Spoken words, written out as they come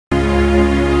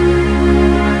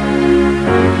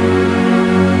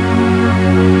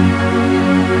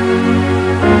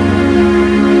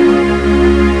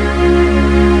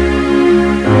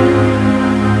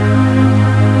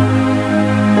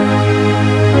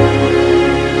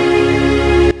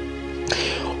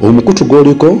Omukutu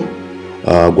goliko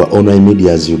gwa Online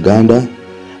Medias Uganda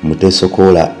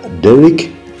Mutesokola Derek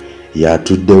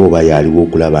yatuddewo bayaliwo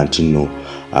okulaba nti nno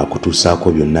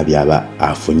akutuusaako byonna byaba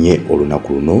afunye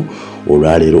olunaku luno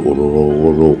olwaleero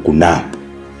olwokuna.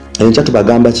 Enkya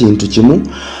tubagamba kintu kimu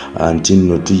nti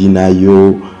nno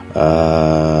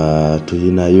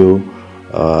tuyinayo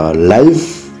live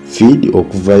feed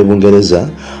okuva e Bungereza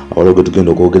awaloge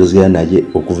tugenda okwogerezera naye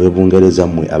okuva e Bungereza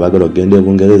mmwe abagala okugenda e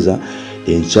Bungereza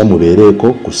enkya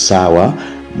mubeereeko ku ssaawa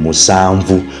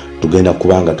 7 tugenda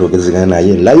kubanga twogerezegana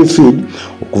naye live feed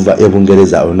okuva e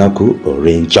Bungereza olunaku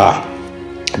olw'enkya.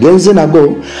 Genze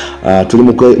nago tuli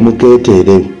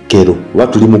mukeeterekero wa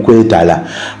tuli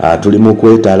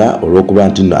mukwetala olw'okuba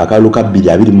nti nno akalulu ka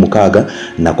 2026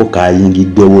 nako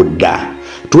kayingiddewo dda.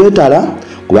 Twetala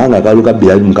kubanga akalulu ka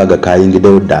 2026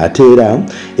 kayingiddewo dda ate era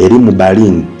eri mu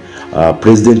Berlin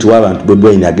president w'abantu Bobi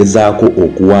Wine agezaako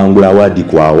okuwangula awadi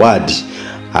ku awadi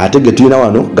ate ge tulina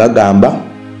wano gagamba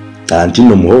nti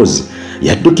nno Muhoozi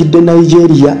yaddukidde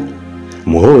Nigeria.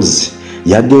 Muhoozi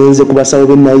yagenze ku basawo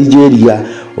b'e Nigeria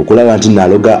okulaba nti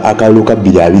naloga akalulu ka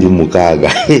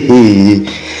 2026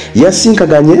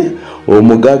 yasinkaganye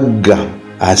omugagga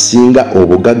asinga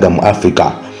obugagga mu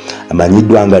Africa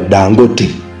amanyiddwa nga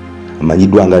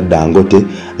Dangote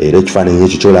era ekifaananyi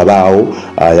ekyo kyolabaawo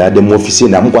yadde mu ofisi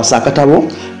namukwasa akatabo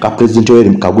ka President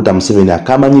Yoweri Kaguta Museveni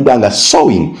akamanyiddwa nga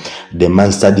sowing the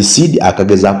mustard seed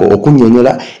akagezaako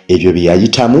okunnyonnyola ebyo bye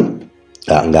yayitamu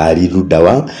ng'ali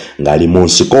luddawa ng'ali mu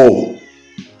nsiko.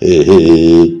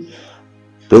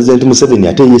 President Museveni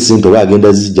ate ye sente oba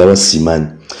agenda zijja basimanyi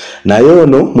naye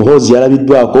ono Muhoozi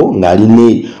yalabiddwako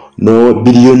ng'ali no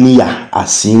biliyoniya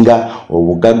asinga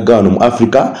obugagga wano mu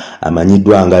Africa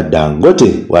amanyiddwa nga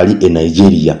Dangote wali e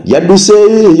Nigeria.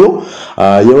 Yadduseeyo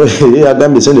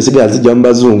yagambye sente sigala zijja mu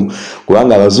bazungu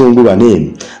kubanga abazungu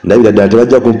baneeni ndabira ddala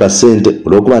tebajja kumpa sente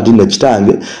olw'okuba nti nno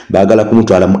kitange baagala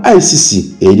kumutwala mu ICC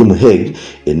eri mu Hague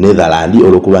e Netherland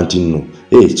olw'okuba nti nno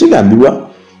kigambibwa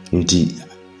nti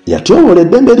yatyobola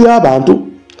eddembe ly'abantu.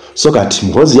 So kati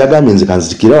Muhoozi yagambye nze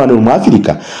kanzikira wano mu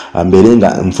Africa mbeere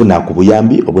nga nfuna ku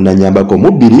buyambi obunanyambako mu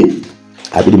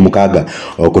 2026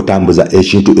 okutambuza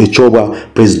ekintu ekyobwa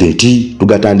president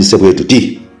tugatandise bwe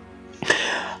tuti.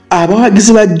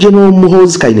 Abawagizi ba General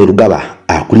Muhoozi Kainerugaba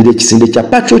akulira ekisinde kya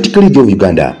Patriotic League of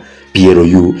Uganda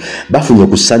PLU bafunye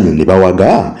ku ssanyu ne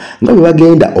bawaga nga bwe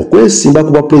bagenda okwesimba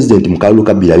ku bwa president mu kalulu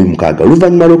ka 2026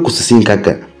 oluvannyuma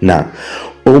lw'okusisinkana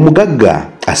omugagga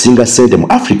asinga sente mu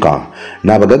Africa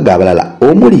n'abagagga abalala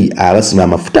omuli abasima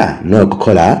amafuta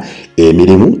n'okukola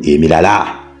emirimu emirala.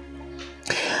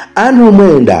 Andrew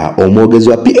Mwenda omwogezi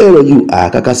wa PLU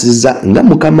akakasizza nga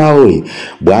mukama we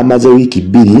bw'amaze wiiki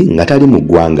 2 nga tali mu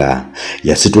ggwanga.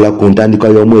 Yasitula ku ntandikwa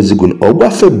y'omwezi guno ogwa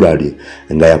February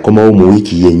nga yakomawo mu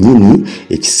wiiki yennyini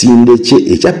ekisinde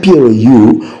kye ekya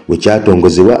PLU we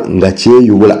kyatongozebwa nga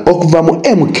kyeyubula okuva mu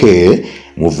MK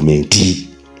movement.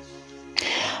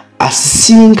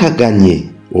 Asinkaganye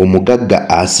omugagga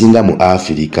asinga mu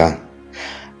Africa.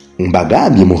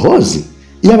 Mbagambye Muhoozi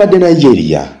yabadde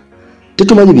Nigeria.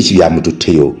 Tetumanyi biki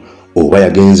byamututteyo oba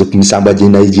yagenze ku misambwa gye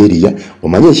Nigeria.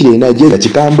 Omanyi ekiri Nigeria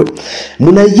Kikambwe.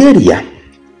 Mu Nigeria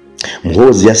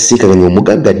Muhoozi yasinkaganye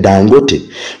omugagga Dangote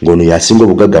ng'ono yasinga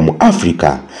obugagga mu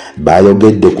Africa.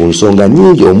 Bayogedde ku nsonga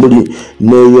nnyingi omuli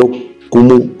n'eyo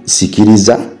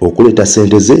kumusikiriza okuleeta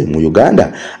sente ze mu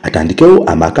Uganda atandikewo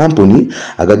amakampuni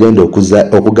agagenda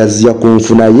okugaziya ku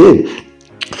nfuna ye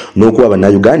n'okuwa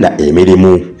bannayuganda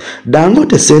emirimu.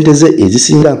 Dangote sente ze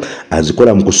ezisinga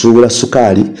azikola mu kusuubula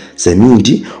sukaali,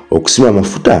 seminti, okusima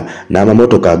amafuta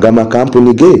n'amamotoka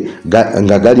ag'amakampuni ge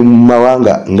nga gali mu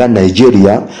mawanga nga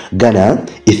Nigeria, Ghana,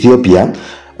 Ethiopia,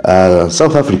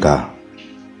 South Africa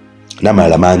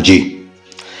n'amalala mangi.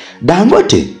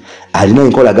 Dangote alina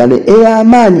enkolagano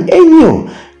ey'amaanyi ennyo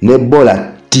ne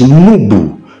Bola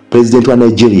Tinubu president wa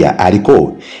Nigeria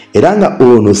aliko era nga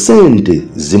ono sente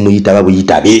zimuyita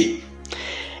buyitabe.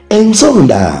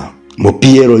 Ensonda mu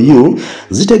PLU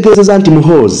zitegeezeza nti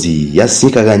Muhoozi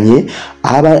yasinkaganye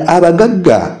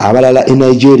abagagga abalala e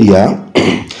Nigeria,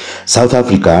 South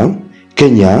Africa,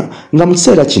 Kenya nga mu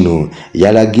kiseera kino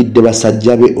yalagidde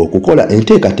basajja be okukola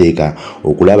enteekateeka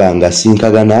okulaba nga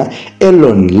sinkagana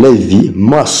Elon Levy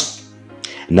Musk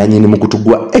nanyini mukutu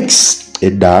gwa X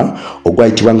edda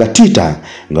ogwayitibwa nga Twitter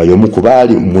nga y'omu ku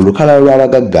baali mu lukalala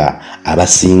lw'abagagga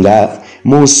abasinga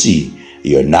mu nsi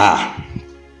yonna.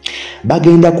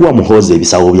 Bagenda kuwa Muhoozi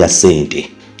ebisawo bya sente.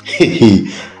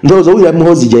 Ndowooza wira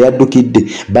Muhoozi gye yaddukidde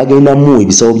bagenda mu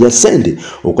ebisawo bya sente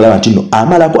okulaba nti nno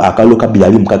amalako akalulu ka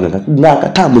 2026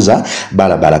 ng'akatambuza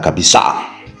balabala kabisa.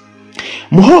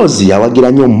 Muhoozi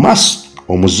yawagira nnyo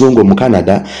omuzungu mu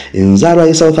Canada enzaalwa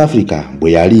ya South Africa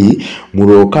bwe yali mu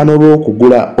lwokaano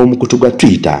lw'okugula omukutu gwa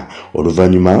Twitter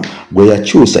oluvannyuma gwe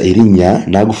yakyusa erinnya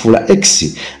n'agufuula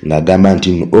X ng'agamba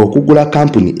nti okugula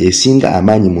kampuni esinga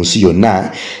amaanyi mu nsi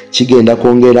yonna kigenda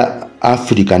kwongera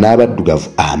Africa n'abaddugavu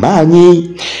amaanyi.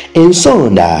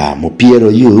 Ensonda mu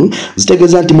PLU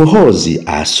zitegeeza nti Muhoozi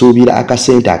asuubira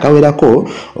akasente akawerako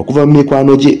okuva mu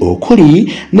mikwano gye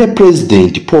okuli ne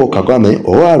President Paul Kagame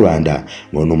owa Rwanda.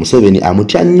 Ono Museveni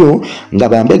amutya nnyo nga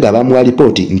bambega bamuwa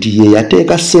lipooti nti ye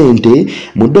yateeka ssente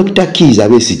mu Dr. Kizza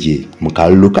Besigye mu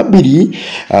kalulu ka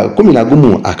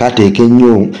 2011 akateeka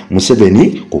ennyo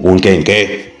Museveni ku bunkenke.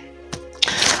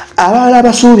 Abalala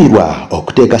basuubirwa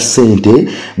okuteeka ssente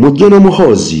mu General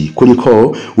Muhoozi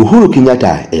kuliko Uhuru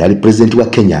Kenyatta eyali pulezidenti wa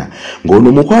Kenya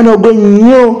ng'ono mukwano gwe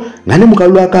nnyo nga ne mu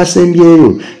kalulu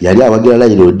akasembyeyo yali awagira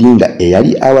Raila Odinga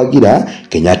eyali awagira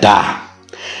Kenyatta.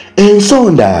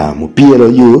 Ensonda mu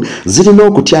PLU zirina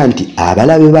okutya nti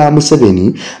abalabe ba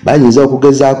Museveni bayinza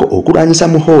okugezaako okulwanyisa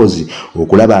Muhoozi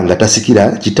okulaba nga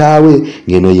tasikira kitaawe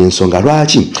ng'eno y'ensonga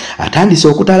lwaki atandise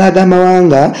okutalaaga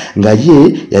amawanga nga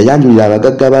ye yayanjulira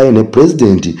abagagga baayo ne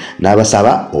pulezidenti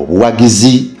n'abasaba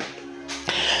obuwagizi.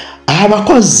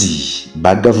 Abakozi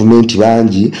ba gavumenti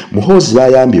bangi Muhoozi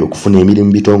bayambye okufuna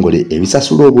emirimu bitongole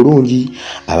ebisasula obulungi.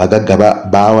 Abagagga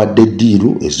bawadde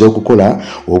eddiiru ez'okukola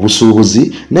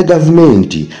obusuubuzi ne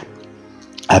gavumenti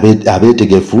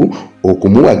abeetegefu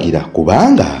okumuwagira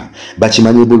kubanga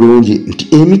bakimanyi bulungi nti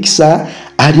emikisa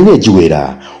alina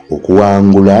egiwera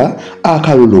okuwangula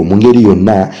akalulu mu ngeri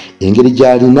yonna engeri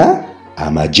gy'alina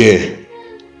amagye.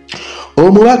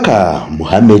 Omubaka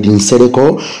Mohamed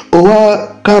Nsereko owa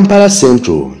Kampala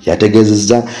Central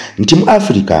yategeezezza nti mu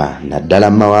Africa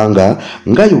naddala mu mawanga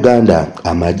nga Uganda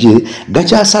amagye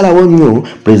gakyasalawo nnyo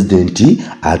pulezidenti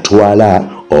atwala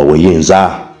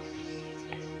obuyinza.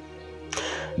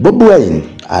 Bobi Wine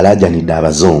alaajanidde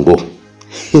abazungu.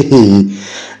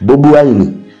 Bobi Wine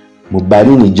mu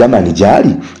Berlin Germany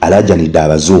gyali alaajanidde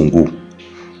abazungu.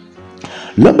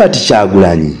 Robert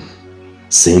Kyagulanyi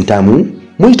Sentamu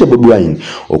muyite Bobi Wine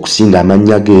okusinga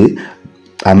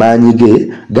amaanyi ge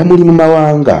gamuli mu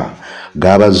mawanga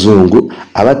g'abazungu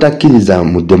abatakkiriza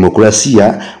mu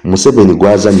demokrasiya Museveni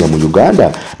gwazanya mu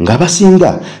Uganda nga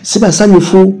basinga si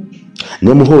basanyufu.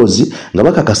 Ne Muhoozi nga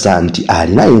bakakasa nti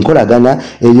alina enkolagana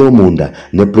ey'omunda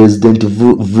ne President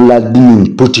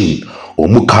Vladimir Putin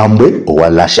omukambwe owa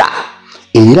Russia.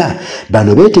 Era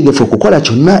bano beetegefu okukola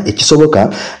kyonna ekisoboka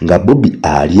nga Bobi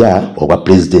alya obwa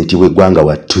pulezidenti w'eggwanga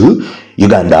wattu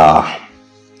Uganda.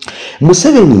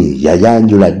 Museveni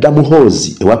yayanjula dda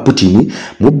Muhoozi ewa Putin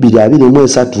mu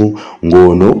 2023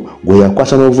 ng'ono gwe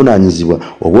yakwasa n'obuvunaanyizibwa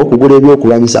obw'okugula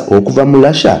ebyokulwanyisa okuva mu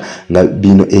Russia nga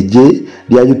bino eggye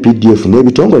lya UPDF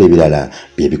n'ebitongole ebirala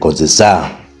bye bikozesa.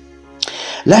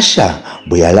 Russia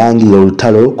bwe yalangirira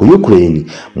olutalo ku Ukraine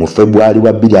mu February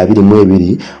wa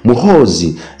 2022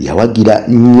 Muhoozi yawagira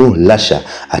nnyo Russia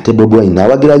ate Bobi Wine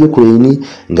n'awagira Ukraine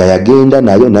nga yagenda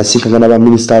nayo n'asinkana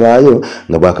baminisita baayo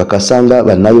nga bwakakasanga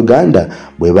bannayuganda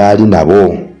bwe baali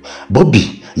nabo.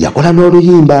 Bobi yakola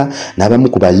n'oluyimba n'abamu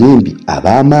ku bayimbi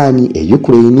ab'amaanyi e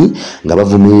Ukraine nga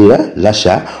bavumirira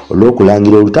Russia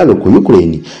olw'okulangira olutalo ku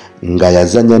Ukraine nga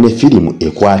yazanya ne firimu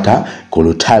ekwata ku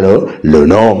lutalo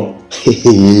luno.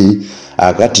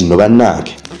 Akati no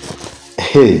bannange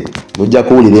mujja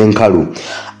kuwulira enkalu.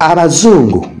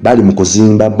 Abazungu bali mu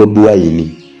kuzimba Bobi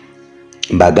Wine.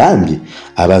 Mbagambye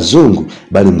abazungu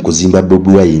bali mu kuzimba Bobi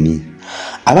Wine.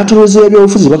 Abatunuzi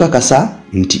b'ebyobufuzi bakakasa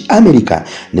nti Amerika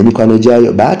ne mikwano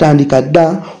gyayo baatandika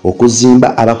dda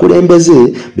okuzimba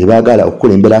abakulembeze be baagala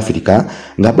okukulembera Afrika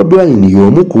nga Bobi Wine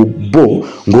y'omu ku bo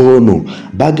ng'ono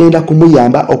bagenda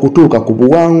kumuyamba okutuuka ku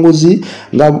buwanguzi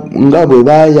nga bwe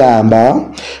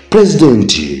bayamba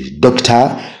Pulezidenti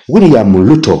Dr. William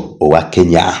Ruto owa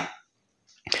Kenya.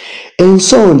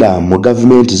 Ensonda mu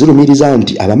gavumenti zirumiriza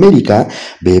nti Abamerika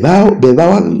be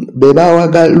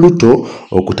bawaga Ruto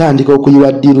okutandika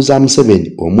okuyiwa ddiiru za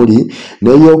Museveni omuli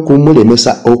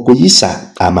n'ey'okumulemesa okuyisa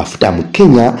amafuta mu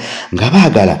Kenya nga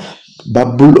baagala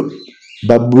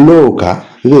babulooka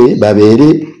be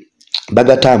babeere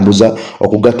bagatambuza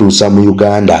okugatuusa mu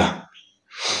Uganda.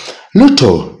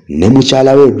 Ruto ne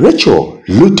mukyala we Rachel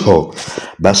Ruto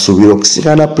basuubira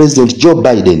okusinkana President Joe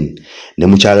Biden ne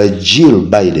mukyala Jill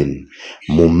Biden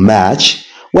mu March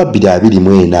wa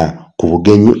 2024 ku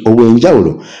bugenyi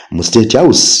obw'enjawulo mu State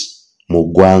House mu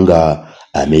ggwanga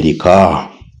Amerika.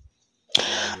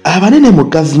 Abanene mu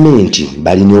gavumenti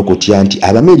balina okutya nti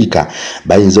Abamerika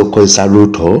bayinza okukozesa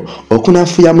Ruto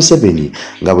okunafuya Museveni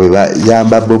nga bwe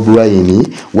bayamba Bobi Wine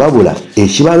wabula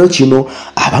ekibalo kino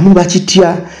abamu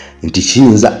bakitya nti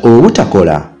kiyinza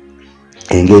obutakola.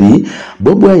 engeri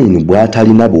Bobi Wine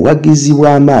bw'atalina buwagizi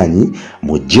bw'amaanyi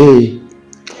mu ggye.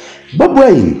 Bobi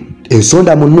Wine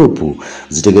ensonda mu Nuupu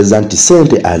zitegeeza nti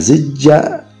ssente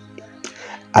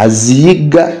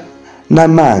aziyigga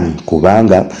n'amaanyi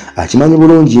kubanga akimanyi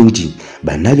bulungi nti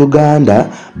bannayuganda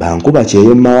bankuba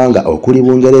kyeyo mu mawanga okuli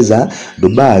Bungereza,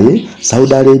 Dubai,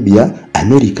 Saudi Arabia,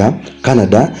 America,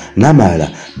 Canada n'amalala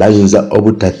bayinza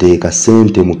obutateeka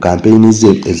ssente mu kampeyini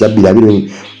ze eza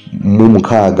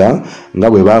 2026 nga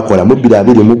bwe bakola mu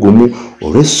 2021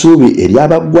 olw'essuubi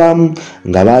eryabagwamu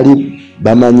nga baali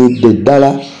bamanyidde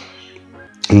ddala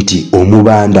nti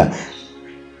omubanda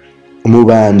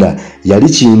yali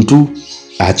kintu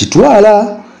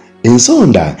akitwala.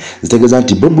 Ensonda zitegeeza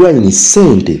nti Bobi Wine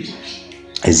ssente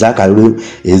ez'akalulu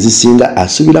ezisinga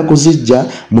asuubira kuzijja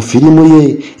mu firimu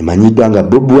ye emanyiddwa nga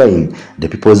Bobi Wine The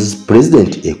People's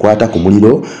President ekwata ku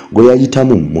muliro gwe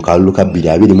yayitamu mu kalulu ka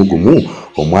 2021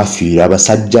 omwafiira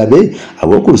abasajja be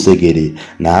ab'oku lusegere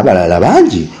n'abalala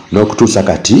bangi n'okutuusa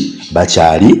kati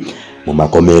bakyali mu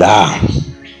makomera.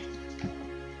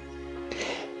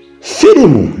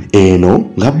 Firimu eno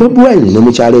nga Bobi Wine ne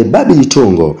mukyala Baby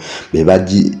Tungo be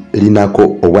bagirinako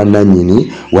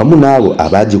obwannannyini wamu n'abo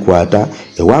abagikwata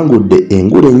ewangudde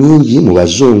engule nnyingi mu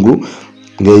bazungu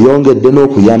ng'eyongedde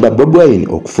n'okuyamba Bobi Wine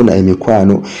okufuna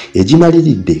emikwano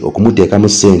egimaliridde okumuteekamu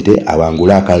ssente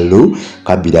awangule akalulu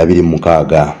ka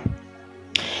 2026.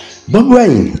 Bobi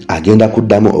Wine agenda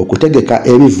kuddamu okutegeka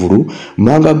ebivulu mu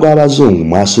mawanga gw'abazungu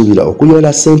mwasuubira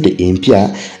okuyoola ssente empya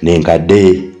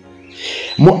n'enkadde.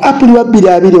 Mu Aprili wa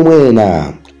 2024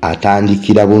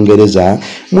 atandikira Bungereza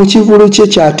mu kivulu kye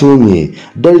kyatuumye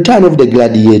The Return of the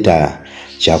Gladiator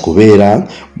kyakubeera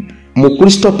mu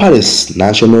Crystal Palace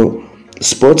National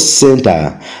Sports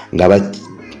Center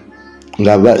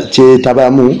nga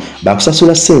bakyetabamu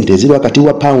bakusasula ssente eziri wakati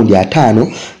wa paundi 5,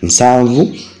 7,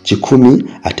 10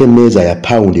 ate emmeeza ya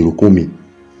paundi 10.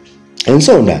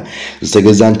 Ensonda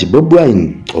zitegeeza nti Bobi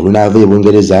Wine olunaava e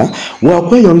Bungereza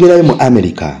waakweyongerayo mu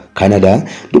America, Canada,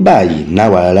 Dubai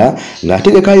n'awalala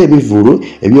ng'ategekayo ebivulu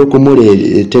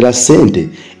eby'okumuleetera ssente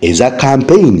eza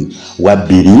kampeyini wa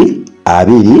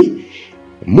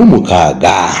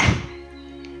 2026.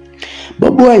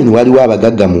 Bobi Wine waliwo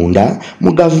abagagga munda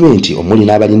mu gavumenti omuli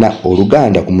n'abalina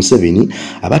oluganda ku Museveni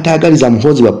abataagaliza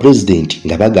Muhoozi wa pulezidenti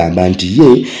nga bagamba nti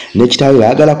ye n'ekitaawe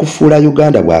baagala kufuula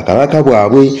Uganda bwakabaka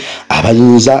bwabwe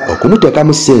abayinza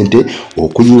okumuteekamu ssente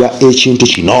okuyiwa ekintu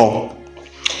kino.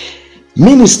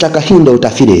 Minisita Kahindo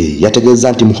Utafire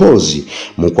yategeeza nti Muhoozi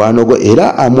mukwano gwe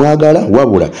era amwagala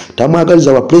wabula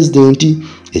tamwagaliza wa pulezidenti,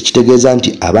 ekitegeeza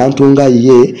nti abantu nga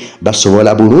ye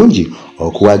basobola bulungi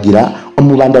okuwagira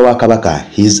omubanda wa kabaka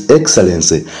His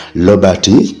Excellency Robert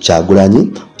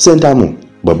Kyagulanyi Ssentamu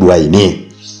Bobi Wine.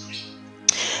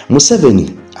 Museveni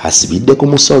asibidde ku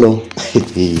musolo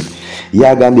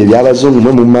yagambye ebyabazungu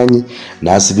mwe mumanyi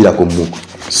n'asibira ku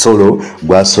musolo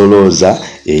gwasolooza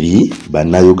eri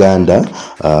bannayuganda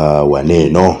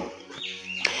waneeno.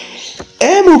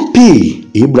 MP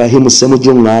Ibrahim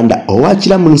Ssemujjonganda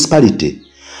owakira municipality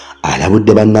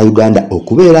alabudde bannayuganda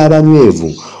okubeera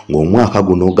abanywevu ng'omwaka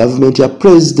guno gavumenti ya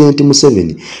Pulezidenti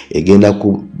Museveni egenda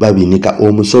kubabinika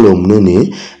omusolo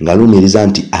omunene ng'alumiriza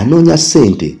nti anoonya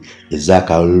ssente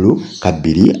ez'akalulu ka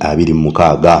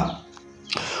 2026.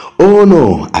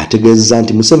 Ono ategeeza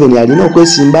nti Museveni alina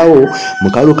okwesimbawo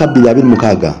mu kalulu ka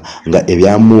 2026 nga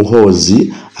ebya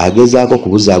Muhoozi agezaako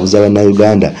kubuzaabuza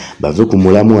bannayuganda bave ku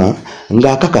mulamwa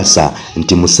ng'akakasa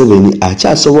nti Museveni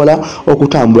akyasobola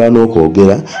okutambula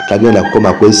n'okwogera tagenda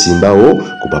kukoma kwesimbawo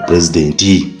ku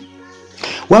bapulezidenti.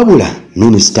 Wabula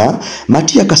Minisita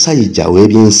Matiya Kasayija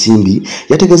w'ebyensimbi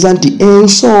yategeeza nti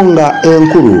ensonga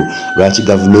enkulu lwaki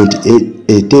gavumenti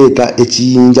eteeka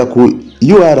ekiyinja ku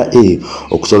URA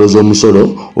okusoloza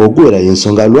omusolo oguwera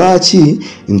y'ensonga lwaki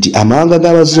nti amawanga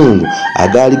g'abazungu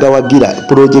agaali gawagira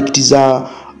pulojekiti za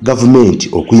gavumenti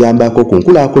okuyambako ku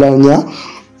nkulaakulanya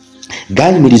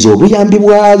gayimiriza obuyambi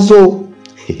bwazo.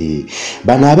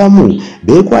 Bano abamu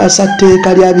beekwasa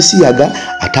tteeka lya bisiyaga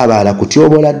ate abalala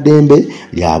kutyobola ddembe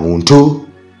lya buntu.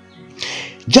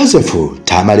 Joseph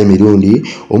Tamale Mirundi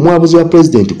omwabuzi wa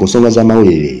pulezidenti ku nsonga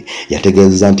z'amawulire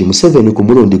yategeeza nti Museveni ku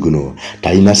mulundi guno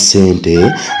talina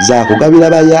ssente za kugabira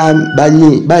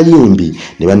bayimbi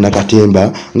ne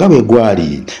bannakatemba nga bwe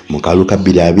gwali mu kalulu ka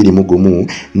 2021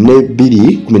 ne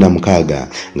 2016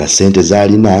 nga ssente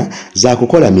z'alina za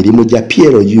kukola mirimu gya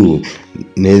PLU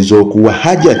n'ez'okuwa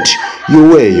Hajat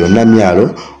Yuweeyo Namyalo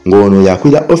ng'ono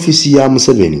yakwira ofisi ya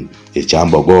Museveni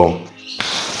ekyambogo.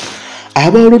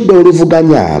 Ab'oludda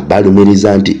oluvuganya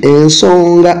balumiriza nti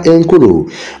ensonga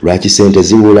enkulu lwaki ssente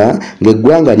zibula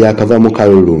ng'eggwanga lyakava mu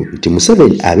kalulu nti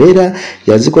Museveni abeera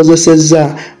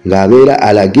yazikozesezza ng'abeera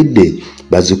alagidde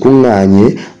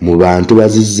bazikuŋŋaanye mu bantu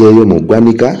bazizzeeyo mu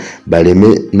ggwanika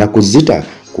baleme na kuzita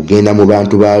kugenda mu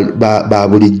bantu ba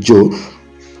bulijjo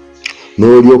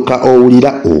n'olyoka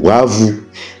owulira obwavu.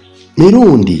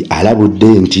 Mirundi alabudde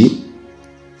nti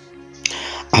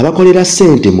abakolera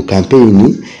ssente mu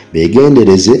kampeyini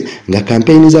beegendereze nga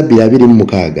kampeyini za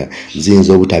 2026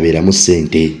 ziyinza obutabeeramu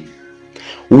ssente.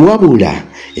 Wabula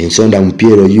ensonda mu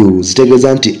PLU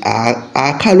zitegeeza nti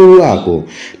akalulu ako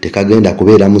tekagenda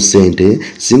kubeeramu ssente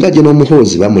singa General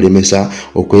Muhoozi bamulemesa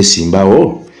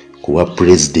okwesimbawo ku bwa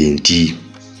pulezidenti.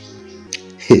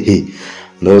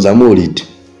 Ndowooza muwulidde,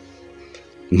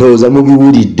 ndowooza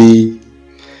mubiwulidde,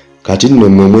 kati nno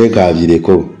mmwe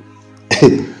mwekaabireko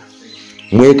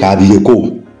mwekaabireko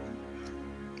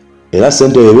era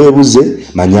ssente eba ebuze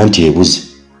manya nti ebuze,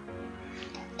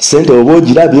 ssente oba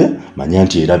ogirabye manya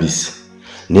nti erabise,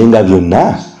 naye nga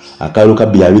byonna akalulu ka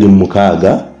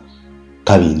 2026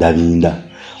 kabindabinda.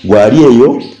 Gwali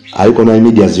eyo aliko na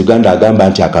media Uganda agamba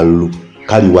nti akalulu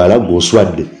kali wala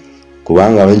gw'oswadde,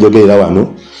 kubanga wenjogerera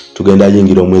wano tugenda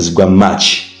yingira omwezi gwa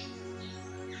March.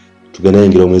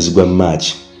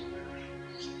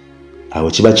 Awo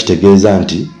kiba kitegeeza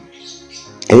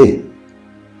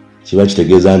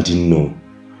nti nno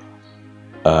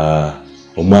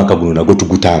omwaka guno nagwo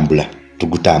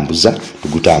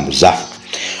tugutambuza.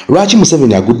 Lwaki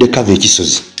Museveni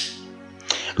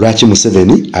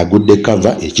agudde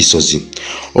kava ekisozi?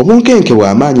 Obunkenke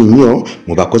bw'amaanyi nnyo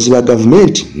mu bakozi ba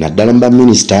gavumenti naddala mu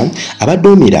baminisita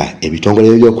abaduumira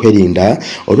ebitongole by'okwerinda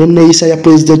olw'enneeyisa ya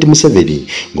Pulezidenti Museveni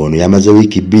ng'ono yamaze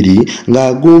wiiki 2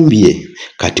 ng'agumbye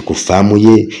kati ku ffaamu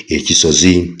ye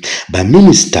ekisozi.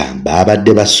 Baminisita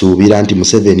babadde basuubira nti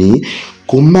Museveni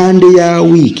ku Mande ya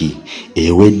wiiki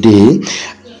ewedde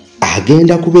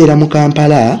agenda kubeera mu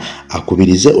Kampala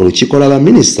akubirize olukiiko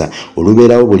lw'abaminisita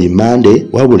olubeerawo buli Mande,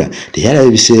 wabula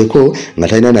teyalabiseeko nga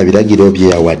talina na biragiro bye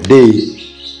yawadde.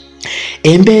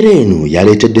 Embeera eno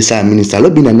yaleetedde Ssaabaminisita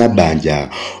Robinah Nabbanja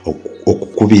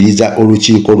okukubiriza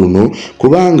olukiiko luno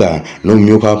kubanga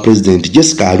n'omumyuka wa Pulezidenti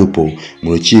Jessica Alupo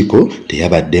mu lukiiko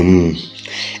teyabaddemu.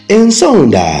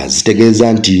 Ensonda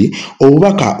zitegeeza nti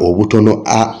obubaka obutono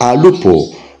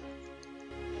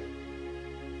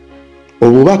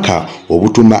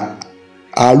obutuma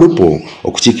Alupo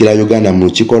okukiikira Uganda mu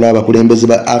lukiiko lw'abakulembeze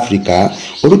ba Africa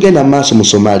olugenda maaso mu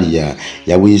Somalia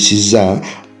yabuyisizza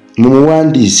mu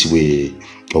muwandiisi we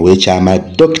ow'ekyama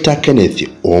Dr. Kenneth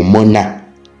Omona.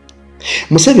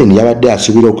 Museveni yabadde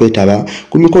asuubira okwetaba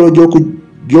ku mikolo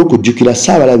gy'okujjukira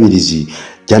Ssaabalabirizi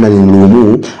January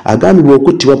 1 agambibwa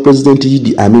okuttibwa Pulezidenti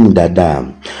Idi Amin Dada,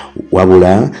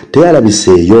 wabula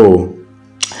teyalabiseeyo.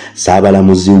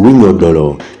 Ssaabalamuzi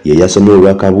Winyodolo ye yasomye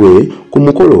obubaka bwe ku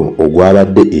mukolo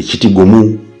ogwabadde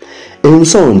ekitigumu.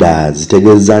 Ensonda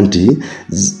zitegeeza nti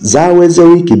zaaweze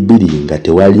wiiki 2 nga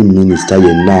tewali minisita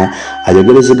yenna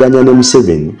ayogerezeganya ne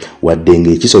Museveni wadde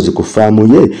ng'ekisozi ku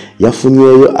ffaamu ye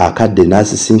yafunyeeyo akadde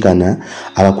n'asisinkana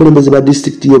abakulembeze ba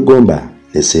disitulikiti y'e Gomba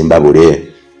ne Sembabule.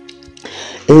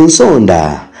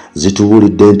 Ensonda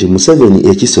zitubuulidde nti Museveni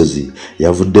ekisozi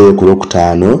yavuddeyo ku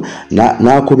Lwokutaano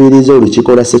n'akubiriza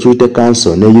olukiiko lwa Security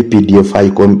Council ne UPDF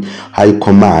High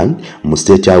Command mu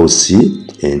State House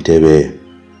Entebbe.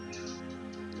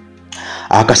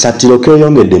 Akasattiro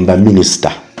keeyongedde mu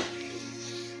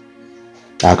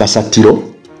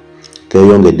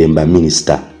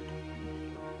baminisita.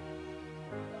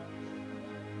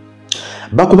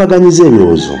 Bakubaganyiza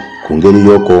ebirowoozo ku ngeri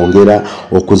y'okwongera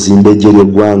okuzimba eggye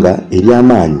ly'eggwanga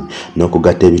ery'amaanyi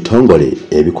n'okugatta ebitongole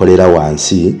ebikolera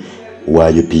wansi wa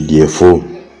UPDF.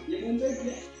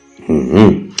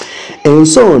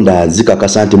 Ensonda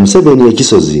zikakasa nti Museveni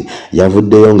ekisozi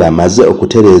yavuddeyo ng'amaze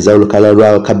okutereeza olukalala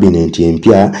lwa kabinenti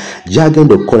empya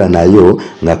gy'agenda okukola nayo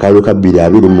ng'akalulu ka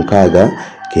 2026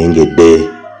 kengedde.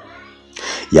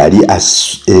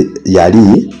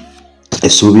 Yali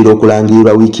esuubira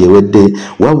okulangirirwa wiiki ewedde,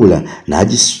 wabula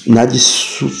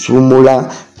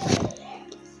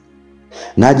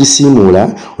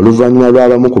n'agisiimuula oluvannyuma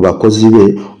lw'abamu ku bakozi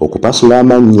be okupasula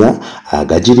amannya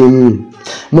agagirimu.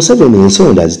 Museveni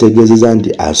ensonda zitegeezeza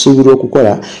nti asuubira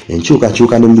okukola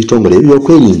enkyukakyukano mu bitongole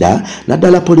ebyokwerinda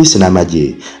naddala poliisi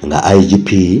n'amagye nga IGP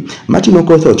Martin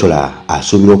Okoth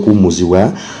asuubira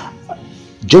okuwummuzibwa.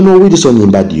 John Wilson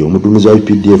Mbadi omuduumizi wa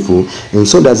UPDF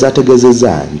ensonda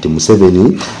zategeezezza nti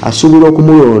Museveni asuubira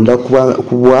okumulonda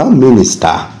ku bwa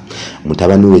minisita.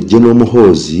 Mutabani we General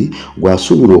Muhoozi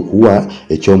gw'asuubira okuwa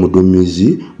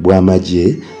eky'omuduumizi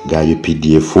bw'amagye ga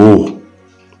UPDF.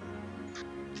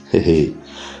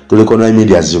 Tuliko na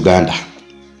media Uganda.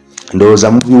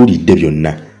 Ndowooza mubiwulidde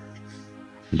byonna.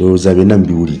 Ndowooza byonna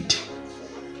mubiwulidde.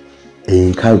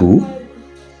 Enkalu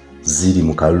ziri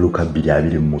mu kalulu ka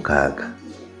 2026.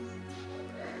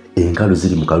 Enkalu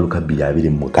ziri mu kalulu ka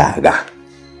 2026.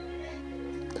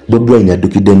 Bobi Wine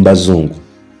adukidde mu bazungu.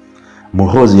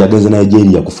 Muhoozi yagenze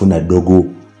Nigeria kufuna dogo.